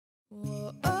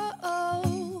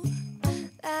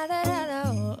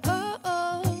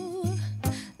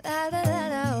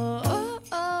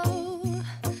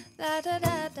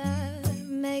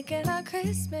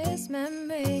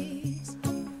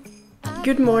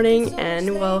Good morning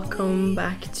and welcome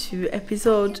back to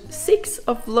episode 6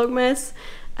 of Vlogmas.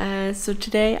 So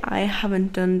today I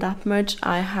haven't done that much.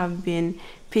 I have been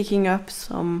picking up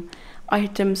some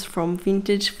items from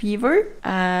Vintage Fever,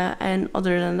 and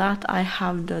other than that I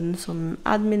have done some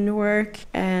admin work,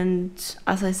 and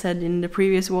as I said in the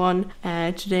previous one,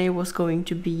 today was going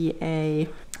to be a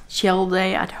chill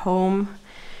day at home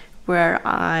where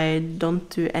I don't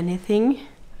do anything.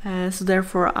 So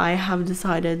therefore I have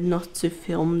decided not to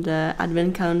film the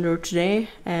advent calendar today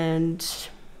and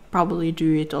probably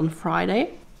do it on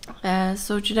Friday.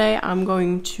 So today I'm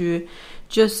going to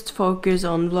just focus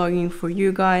on vlogging for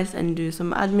you guys and do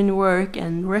some admin work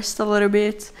and rest a little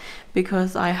bit,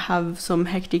 because I have some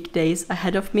hectic days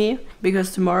ahead of me,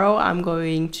 because tomorrow I'm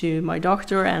going to my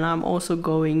doctor and I'm also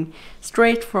going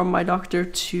straight from my doctor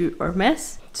to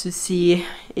Hermes to see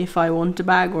if I want the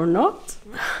bag or not.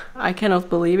 I cannot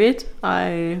believe it.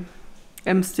 I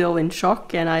am still in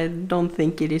shock and I don't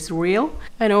think it is real.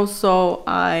 And also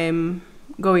I'm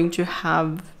going to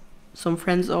have some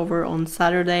friends over on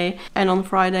Saturday, and on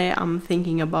Friday I'm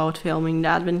thinking about filming the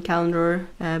advent calendar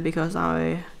because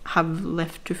I have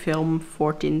left to film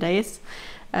 14 days,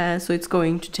 so it's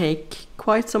going to take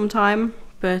quite some time,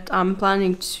 but I'm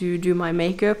planning to do my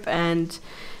makeup, and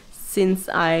since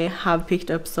I have picked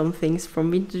up some things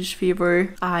from Vintage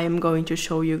Fever, I am going to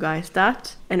show you guys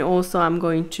that. And also I'm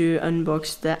going to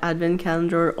unbox the advent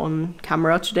calendar on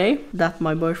camera today that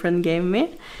my boyfriend gave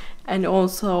me. And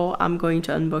also I'm going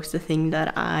to unbox the thing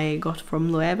that I got from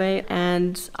Loewe,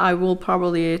 and I will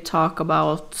probably talk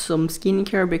about some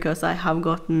skincare because I have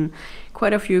gotten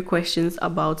quite a few questions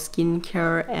about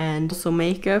skincare and also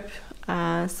makeup.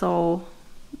 So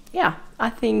yeah, I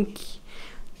think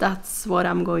that's what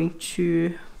I'm going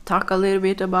to talk a little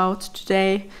bit about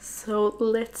today. So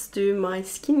let's do my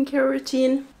skincare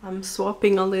routine. I'm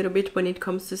swapping a little bit when it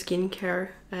comes to skincare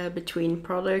between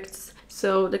products.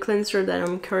 So the cleanser that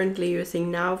I'm currently using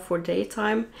now for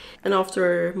daytime and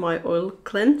after my oil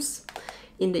cleanse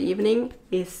in the evening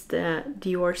is the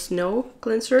Dior Snow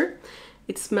cleanser.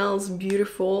 It smells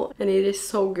beautiful and it is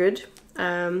so good.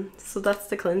 So that's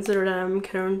the cleanser that I'm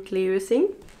currently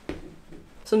using.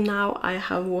 So now I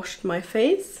have washed my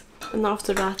face, and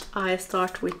after that I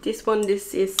start with this one.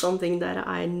 This is something that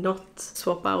I not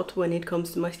swap out when it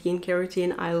comes to my skincare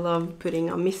routine. I love putting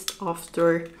a mist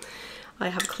after I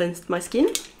have cleansed my skin.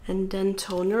 And then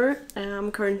toner.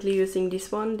 I'm currently using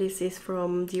this one. This is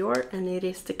from Dior and it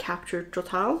is the Capture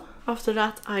Total. After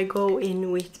that I go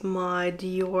in with my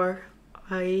Dior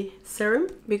eye serum,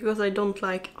 because I don't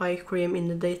like eye cream in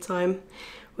the daytime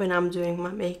when I'm doing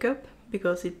my makeup,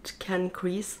 because it can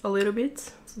crease a little bit.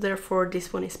 So therefore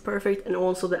this one is perfect, and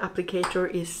also the applicator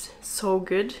is so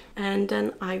good. And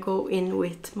then I go in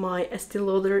with my Estee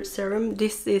Lauder serum.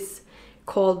 This is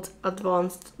called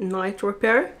Advanced Night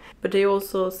Repair, but they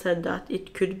also said that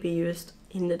it could be used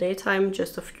in the daytime,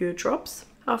 just a few drops.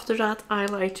 After that I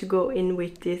like to go in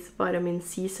with this vitamin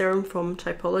C serum from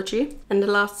Typology. And the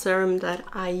last serum that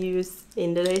I use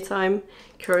in the daytime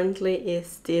currently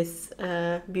is this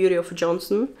Beauty of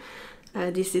Johnson.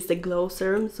 This is the glow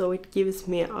serum, so it gives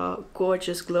me a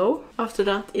gorgeous glow. After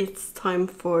that it's time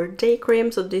for day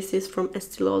cream. So this is from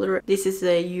Estee Lauder. This is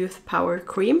a Youth Power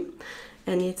cream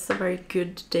and it's a very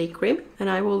good day cream, and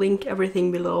I will link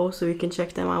everything below so you can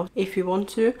check them out if you want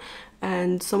to.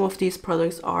 And some of these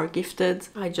products are gifted,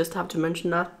 I just have to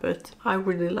mention that, but I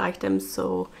really like them,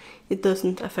 so it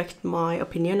doesn't affect my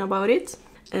opinion about it.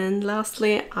 And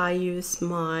lastly I use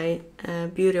my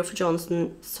Beauty of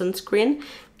Johnson sunscreen.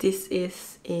 This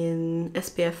is in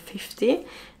SPF 50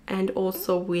 and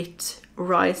also with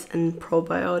rice and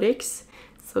probiotics,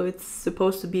 so it's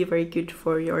supposed to be very good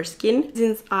for your skin.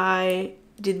 Since I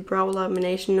did brow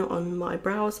lamination on my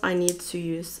brows, I need to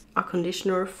use a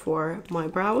conditioner for my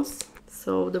brows.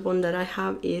 So the one that I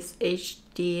have is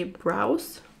HD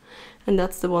Brows, and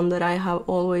that's the one that I have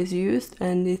always used,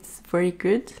 and it's very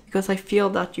good because I feel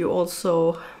that you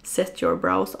also set your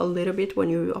brows a little bit when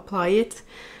you apply it,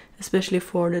 especially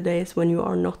for the days when you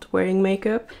are not wearing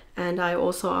makeup. And I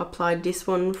also applied this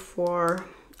one for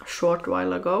a short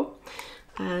while ago.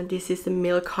 This is the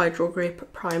Milk Hydro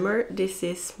Grip Primer. This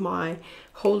is my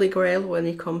holy grail when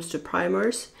it comes to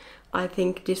primers. I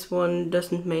think this one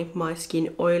doesn't make my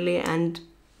skin oily and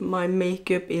my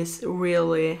makeup is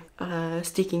really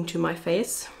sticking to my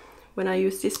face when I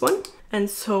use this one. And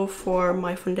so for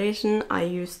my foundation I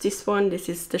use this one. This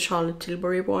is the Charlotte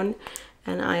Tilbury one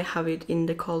and I have it in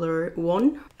the color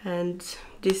 1, and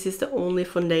this is the only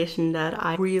foundation that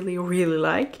I really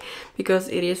like, because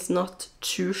it is not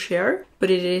too sheer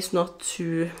but it is not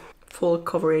too full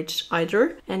coverage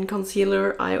either. And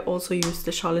concealer, I also use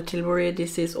the Charlotte Tilbury.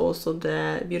 This is also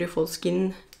the Beautiful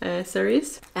Skin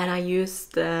series, and I use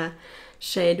the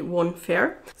shade One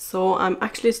Fair. So I'm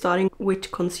actually starting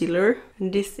with concealer,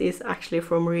 and this is actually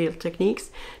from Real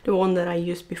Techniques. The one that I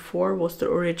used before was the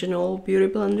original Beauty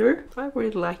Blender. I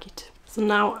really like it. So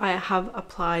now I have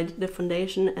applied the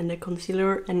foundation and the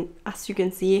concealer, and as you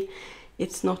can see,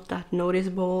 it's not that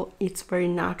noticeable, it's very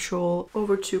natural.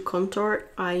 Over to contour,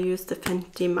 I use the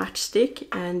Fenty Matchstick,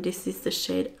 and this is the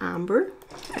shade Amber.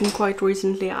 And quite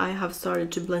recently I have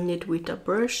started to blend it with a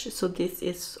brush, so this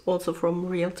is also from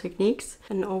Real Techniques.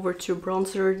 And over to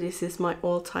bronzer, this is my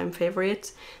all-time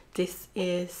favorite. This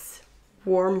is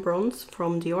Warm Bronze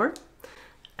from Dior,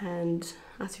 and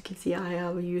as you can see, I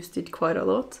have used it quite a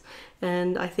lot,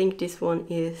 and I think this one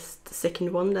is the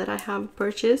second one that I have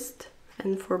purchased.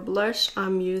 And for blush,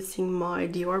 I'm using my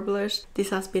Dior blush.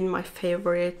 This has been my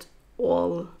favorite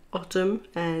all autumn,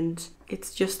 and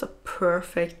it's just a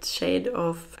perfect shade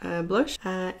of blush.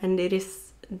 And it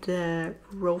is the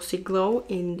Rosy Glow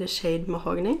in the shade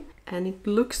Mahogany. And it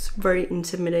looks very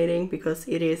intimidating because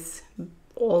it is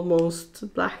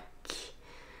almost black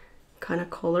kind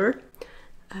of color.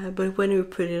 But when you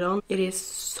put it on, it is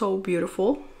so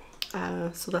beautiful.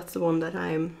 So that's the one that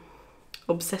I'm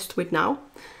obsessed with now.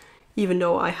 Even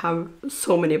though I have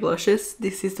so many blushes,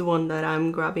 this is the one that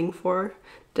I'm grabbing for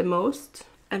the most.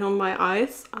 And on my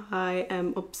eyes, I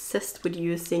am obsessed with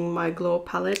using my Glow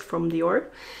palette from Dior.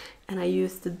 And I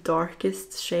use the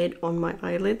darkest shade on my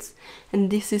eyelids.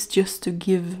 And this is just to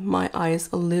give my eyes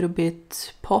a little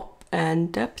bit pop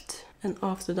and depth. And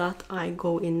after that, I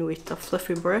go in with a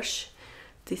fluffy brush.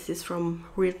 This is from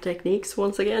Real Techniques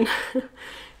once again.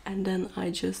 And then I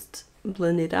just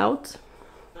blend it out.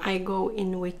 I go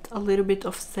in with a little bit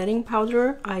of setting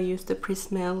powder. I use the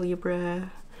Prisma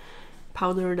Libre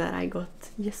powder that I got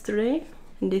yesterday.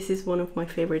 And this is one of my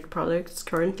favorite products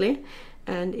currently.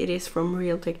 And it is from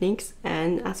Real Techniques.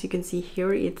 And as you can see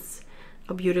here, it's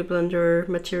a Beauty Blender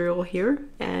material here.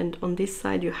 And on this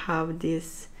side you have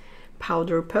this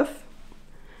powder puff.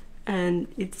 And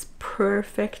it's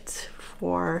perfect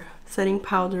for setting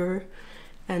powder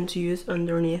and to use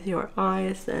underneath your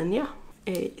eyes. And yeah,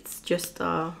 it's just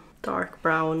a dark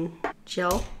brown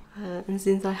gel. And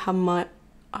since I have my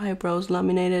eyebrows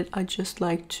laminated, I just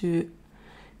like to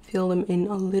fill them in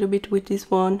a little bit with this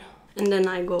one. And then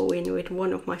I go in with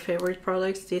one of my favorite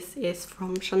products. This is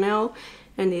from Chanel,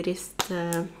 and it is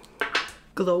the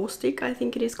Glow Stick, I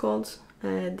think it is called.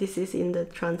 This is in the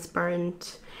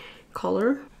transparent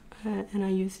color, and I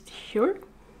use it here.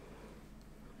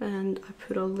 And I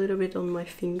put a little bit on my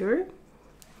finger.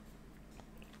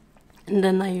 And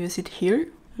then I use it here,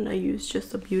 and I use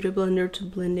just a beauty blender to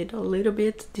blend it a little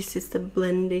bit. This is the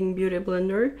blending beauty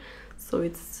blender, so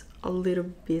it's a little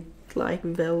bit like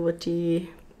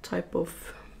velvety type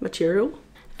of material.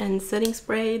 And setting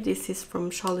spray, this is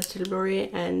from Charlotte Tilbury,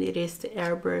 and it is the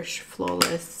Airbrush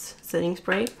Flawless setting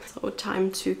spray. So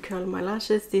time to curl my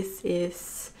lashes. This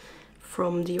is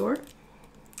from Dior,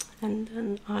 and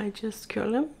then I just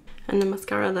curl them. And the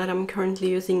mascara that I'm currently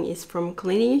using is from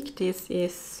Clinique. This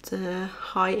is the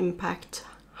High Impact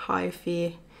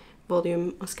Hi-Fi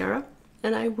Volume Mascara.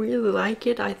 And I really like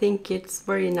it. I think it's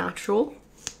very natural.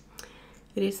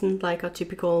 It isn't like a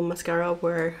typical mascara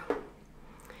where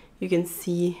you can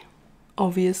see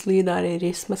obviously that it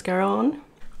is mascara on.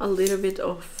 A little bit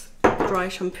of dry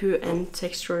shampoo and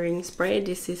texturing spray.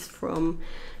 This is from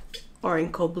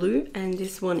Orange Blue, and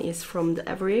this one is from the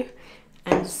Every.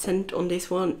 And the scent on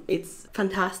this one, it's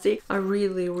fantastic. I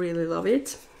really love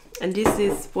it. And this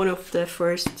is one of the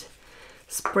first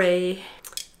spray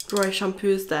dry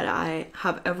shampoos that I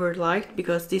have ever liked,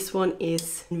 because this one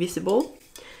is invisible,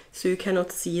 so you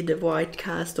cannot see the white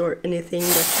cast or anything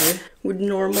that you would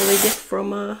normally get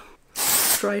from a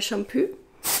dry shampoo.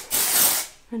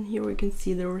 And here we can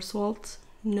see the result.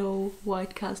 No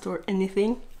white cast or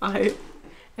anything. I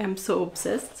am so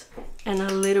obsessed. And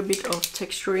a little bit of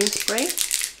texturing spray.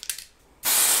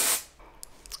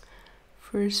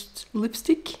 First,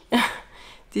 lipstick.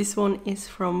 This one is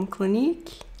from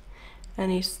Clinique,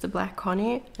 and it's the Black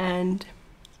Honey, and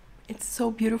it's so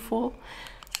beautiful.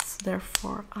 So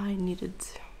therefore I needed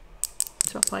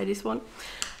to apply this one.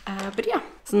 But yeah,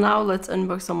 so now let's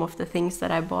unbox some of the things that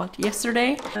I bought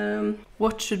yesterday.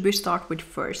 What should we start with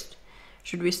first?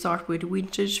 Should we start with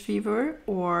Vintage Fever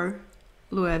or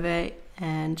Loewe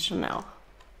and Chanel?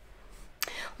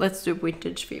 Let's do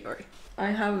Vintage Fever.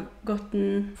 I have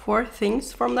gotten 4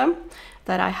 things from them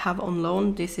that I have on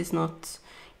loan. This is not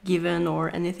given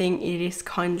or anything. It is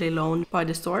kindly loaned by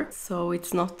the store, so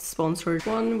it's not sponsored.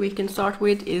 One we can start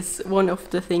with is one of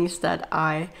the things that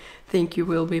I think you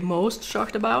will be most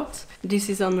shocked about. This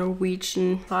is a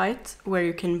Norwegian site where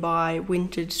you can buy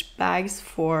vintage bags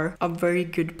for a very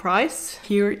good price.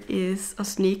 Here is a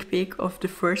sneak peek of the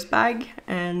first bag,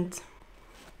 and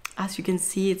as you can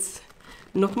see, it's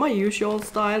not my usual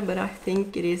style, but I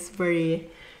think it is very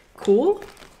cool.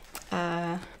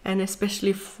 And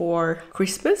especially for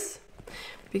Christmas,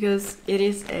 because it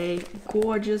is a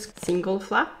gorgeous single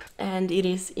flap and it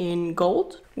is in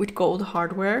gold with gold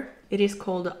hardware. It is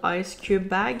called the Ice Cube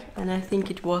bag, and I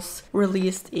think it was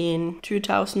released in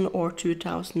 2000 or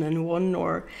 2001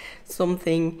 or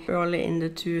something early in the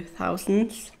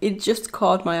 2000s. It just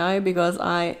caught my eye because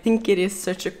I think it is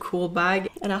such a cool bag,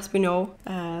 and as we know,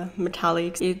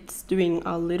 metallics, it's doing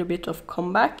a little bit of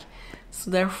comeback. So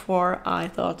therefore I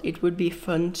thought it would be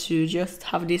fun to just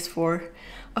have this for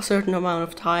a certain amount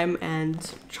of time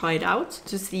and try it out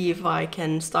to see if I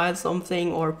can style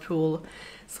something or pull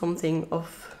something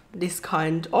of this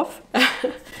kind off.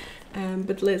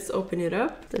 But let's open it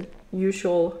up. The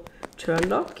usual turn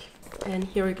lock, and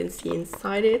here you can see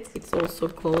inside it. It's also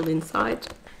gold inside.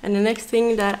 And the next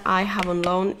thing that I have on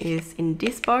loan is in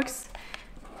this box,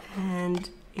 and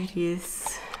it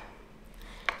is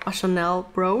a Chanel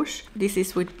brooch. This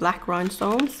is with black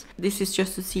rhinestones. This is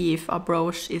just to see if a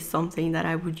brooch is something that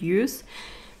I would use,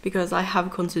 because I have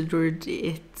considered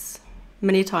it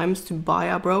many times to buy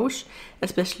a brooch,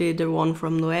 especially the one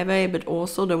from Loewe, but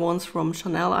also the ones from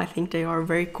Chanel. I think they are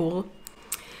very cool,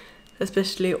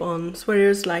 especially on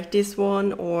sweaters like this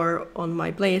one, or on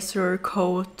my blazer,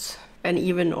 coat, and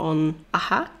even on a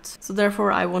hat. So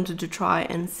therefore I wanted to try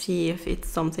and see if it's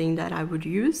something that I would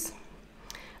use.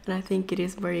 And I think it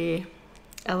is very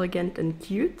elegant and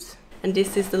cute. And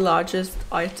this is the largest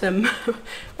item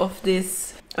of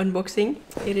this unboxing.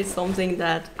 It is something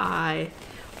that I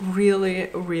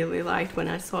really liked when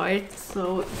I saw it.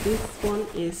 So this one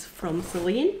is from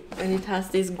Celine, and it has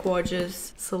this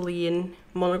gorgeous Celine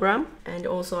monogram. And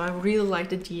also I really like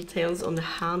the details on the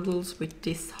handles with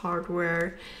this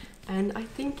hardware. And I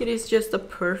think it is just a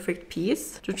perfect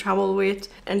piece to travel with.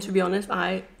 And to be honest,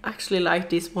 I actually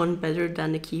like this one better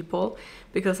than the Keepall,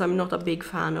 because I'm not a big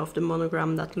fan of the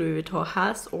monogram that Louis Vuitton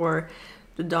has, or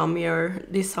the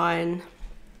damier design.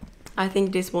 I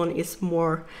think this one is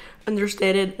more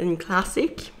understated and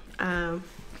classic. So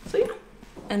yeah.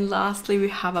 And lastly, we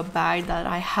have a bag that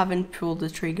I haven't pulled the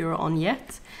trigger on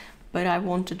yet, but I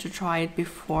wanted to try it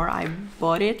before I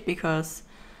bought it, because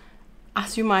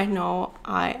as you might know,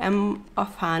 I am a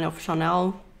fan of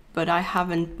Chanel, but I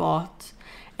haven't bought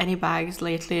any bags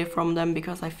lately from them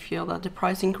because I feel that the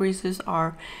price increases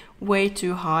are way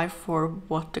too high for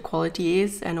what the quality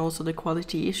is, and also the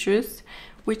quality issues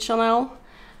with Chanel.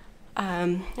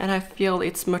 And I feel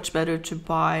it's much better to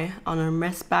buy an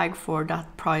Hermes bag for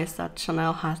that price that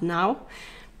Chanel has now,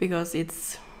 because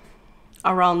it's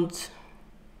around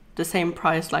the same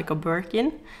price like a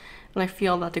Birkin. And I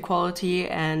feel that the quality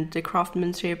and the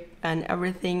craftsmanship and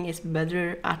everything is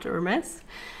better at Hermes.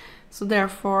 So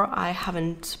therefore I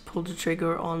haven't pulled the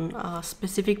trigger on a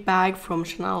specific bag from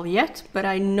Chanel yet, but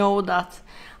I know that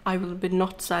I will be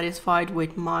not satisfied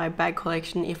with my bag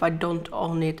collection if I don't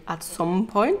own it at some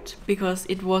point, because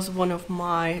it was one of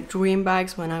my dream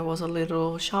bags when I was a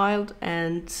little child,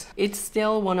 and it's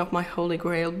still one of my holy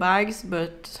grail bags.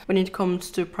 But when it comes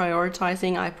to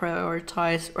prioritizing, I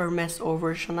prioritize Hermes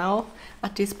over Chanel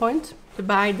at this point. The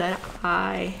bag that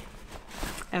I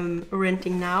am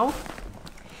renting now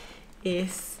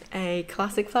is a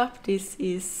classic flap. This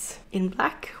is in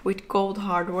black with gold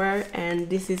hardware, and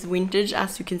this is vintage.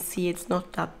 As you can see, it's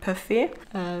not that puffy,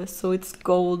 so it's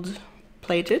gold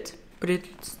plated, but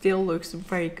it still looks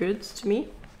very good to me.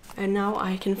 And now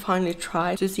I can finally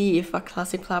try to see if a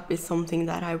classic flap is something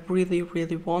that I really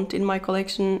want in my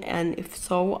collection, and if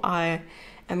so, I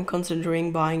am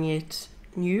considering buying it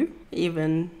new,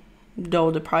 even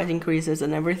though the price increases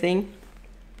and everything.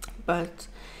 But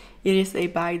it is a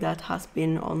bag that has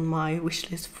been on my wish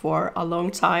list for a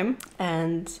long time,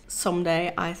 and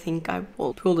someday I think I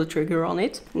will pull the trigger on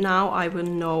it. Now I will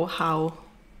know how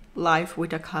life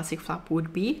with a classic flap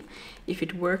would be, if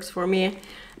it works for me.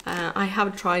 I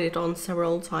have tried it on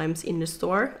several times in the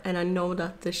store, and I know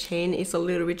that the chain is a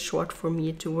little bit short for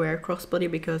me to wear crossbody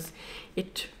because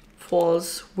it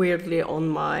falls weirdly on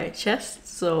my chest,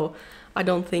 so I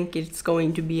don't think it's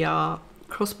going to be a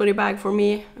crossbody bag for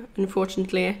me,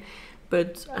 unfortunately,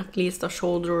 but at least a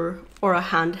shoulder or a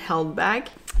handheld bag.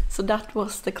 So that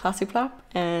was the classic flap,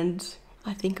 and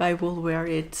I think I will wear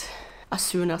it as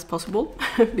soon as possible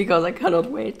because I cannot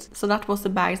wait. So that was the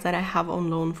bags that I have on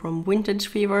loan from Vintage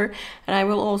Fever, and I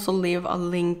will also leave a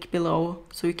link below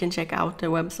so you can check out the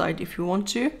website if you want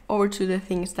to. Over to the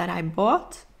things that I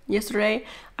bought yesterday.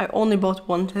 I only bought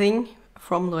one thing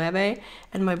from Loewe,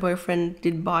 and my boyfriend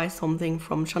did buy something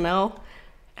from Chanel,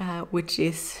 which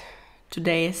is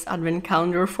today's advent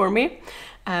calendar for me.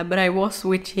 But I was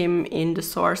with him in the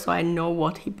store, so I know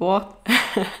what he bought.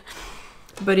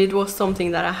 But it was something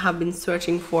that I have been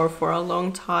searching for a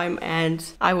long time, and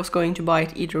I was going to buy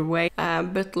it either way.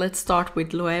 But let's start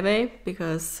with Loewe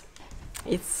because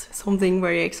it's something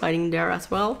very exciting there as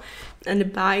well. And the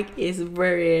bag is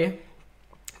very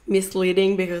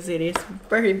misleading because it is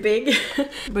very big.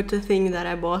 But the thing that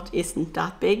I bought isn't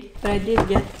that big. But I did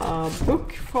get a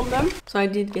book from them. So I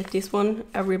did get this one.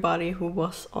 Everybody who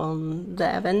was on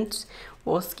the event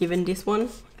was given this one,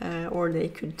 or they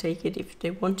could take it if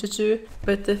they wanted to.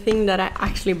 But the thing that I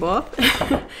actually bought,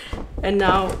 and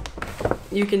now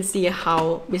you can see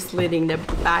how misleading the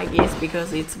bag is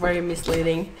because it's very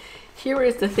misleading. Here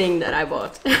is the thing that I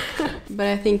bought. But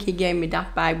I think he gave me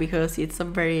that bag because it's a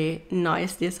very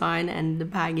nice design and the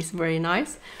bag is very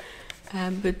nice.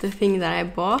 But the thing that I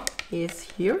bought is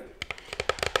here.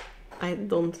 I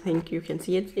don't think you can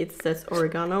see it. It says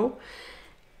oregano,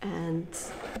 and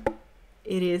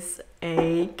it is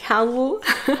a candle.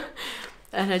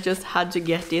 And I just had to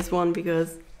get this one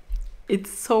because it's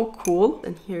so cool.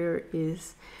 And here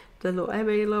is the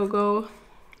Loewe logo,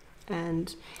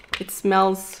 and it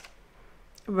smells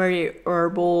very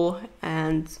herbal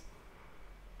and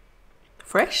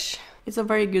fresh. It's a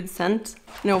very good scent.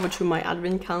 And over to my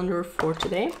advent calendar for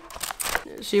today.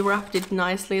 She wrapped it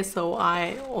nicely, so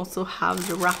I also have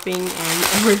the wrapping and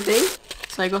everything.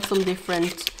 So I got some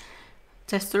different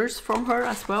testers from her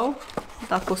as well.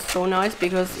 That was so nice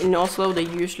because in Oslo they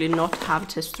usually not have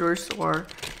testers or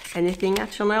anything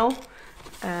at Chanel.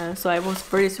 So I was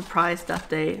very surprised that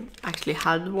they actually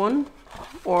had one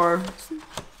or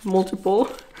multiple.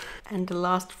 And the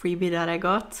last freebie that I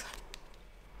got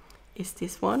is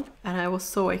this one, and I was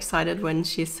so excited when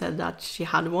she said that she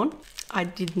had one. I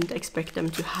didn't expect them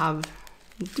to have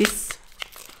this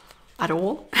at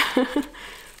all.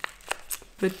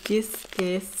 But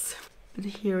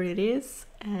here it is,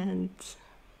 and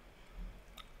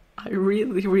I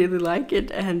really like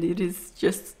it, and it is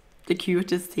just the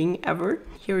cutest thing ever.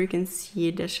 Here you can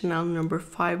see the Chanel No.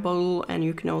 5 bottle, and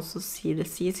you can also see the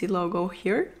CC logo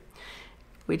here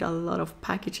with a lot of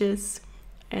packages,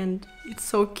 and it's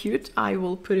so cute. I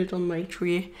will put it on my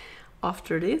tree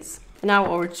after this. Now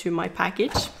over to my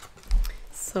package.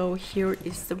 So here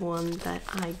is the one that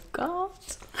I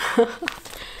got.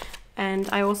 And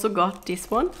I also got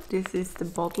this one. This is the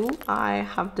bottle. I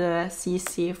have the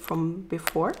CC from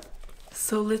before.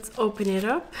 So let's open it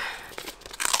up.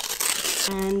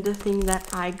 And the thing that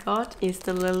I got is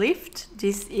the Lift.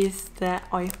 This is the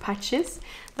eye patches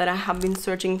that I have been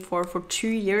searching for 2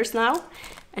 years now.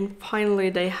 And finally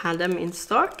they had them in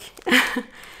stock.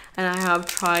 And I have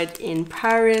tried in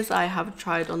Paris, I have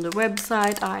tried on the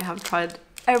website, I have tried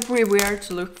everywhere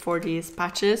to look for these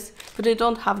patches, but they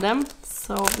don't have them.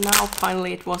 So now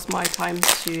finally it was my time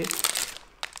to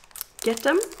get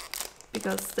them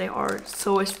because they are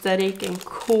so aesthetic and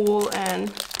cool,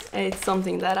 and it's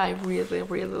something that I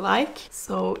really like.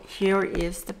 So here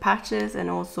is the patches and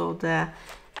also the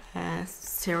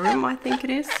serum, I think it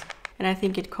is. And I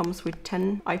think it comes with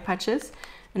 10 eye patches,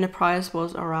 and the price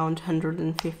was around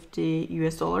 $150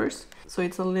 US. So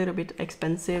it's a little bit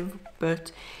expensive,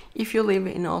 but if you live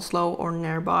in Oslo or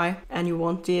nearby and you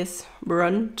want this,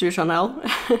 run to Chanel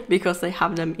because they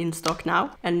have them in stock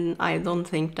now, and I don't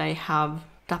think they have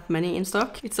that many in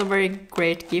stock. It's a very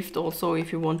great gift also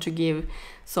if you want to give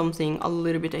something a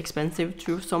little bit expensive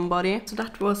to somebody. So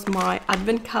that was my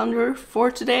advent calendar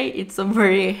for today. It's a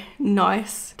very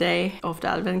nice day of the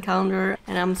advent calendar,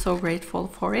 and I'm so grateful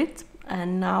for it.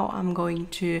 And now I'm going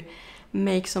to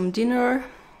make some dinner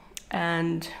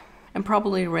and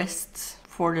probably rest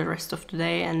for the rest of the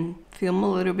day and film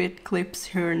a little bit clips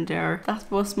here and there. That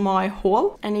was my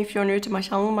haul. And if you're new to my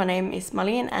channel, my name is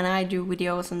Marlene and I do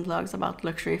videos and vlogs about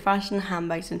luxury fashion,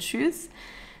 handbags and shoes.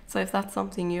 So if that's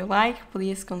something you like,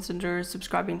 please consider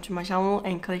subscribing to my channel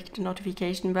and click the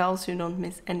notification bell so you don't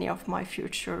miss any of my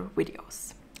future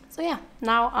videos. So yeah,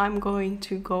 now I'm going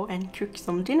to go and cook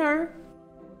some dinner.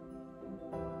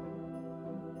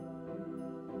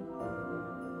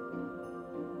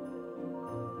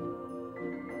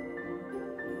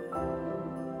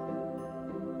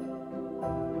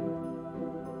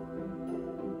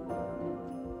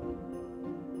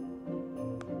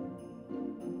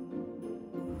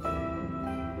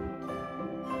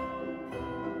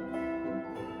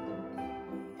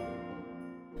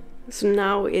 So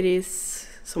now it is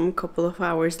some couple of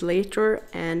hours later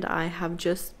and I have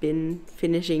just been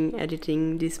finishing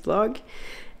editing this vlog,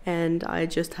 and I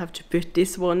just have to put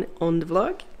this one on the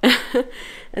vlog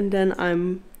and then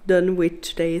I'm done with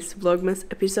today's Vlogmas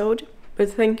episode.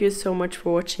 But thank you so much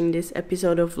for watching this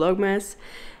episode of Vlogmas,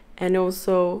 and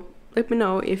also let me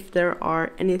know if there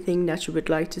are anything that you would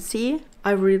like to see.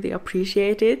 I really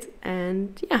appreciate it.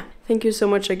 And yeah, thank you so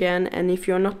much again, and if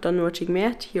you're not done watching me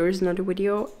yet, here is another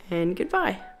video, and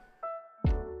goodbye.